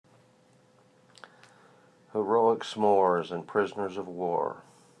Heroic s'mores and prisoners of war.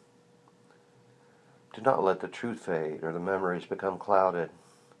 Do not let the truth fade or the memories become clouded.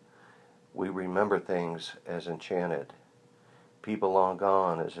 We remember things as enchanted, people long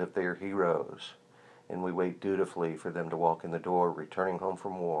gone as if they are heroes, and we wait dutifully for them to walk in the door, returning home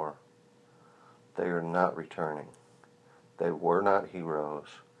from war. They are not returning. They were not heroes.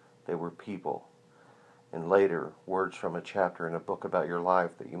 They were people. And later, words from a chapter in a book about your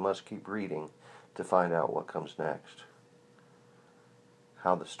life that you must keep reading to find out what comes next.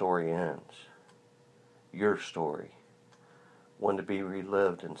 How the story ends. Your story. One to be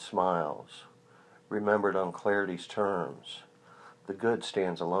relived in smiles, remembered on clarity's terms. The good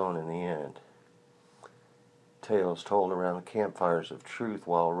stands alone in the end. Tales told around campfires of truth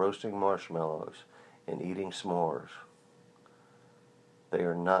while roasting marshmallows and eating s'mores. They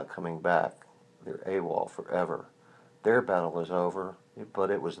are not coming back. They're AWOL forever. Their battle is over, but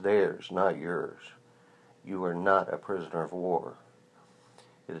it was theirs, not yours. You are not a prisoner of war.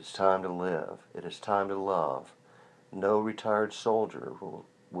 It is time to live. It is time to love. No retired soldier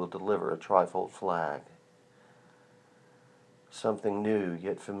will deliver a trifold flag. Something new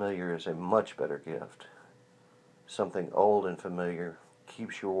yet familiar is a much better gift. Something old and familiar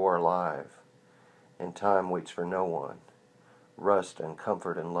keeps your war alive, and time waits for no one. Rust and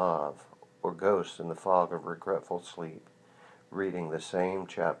comfort and love, or ghosts in the fog of regretful sleep, reading the same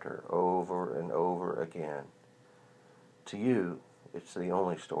chapter over and over again. To you, it's the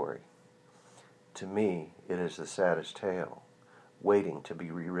only story. To me, it is the saddest tale, waiting to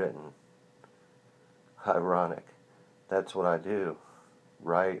be rewritten. Ironic. That's what I do.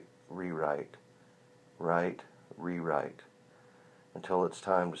 Write, rewrite. Write, rewrite. Until it's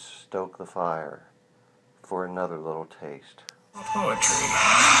time to stoke the fire for another little taste. Poetry.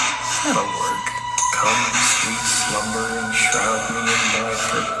 That'll work. Come, sweet slumber, and shroud me in thy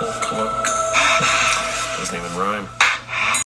purple cloak. Doesn't even rhyme.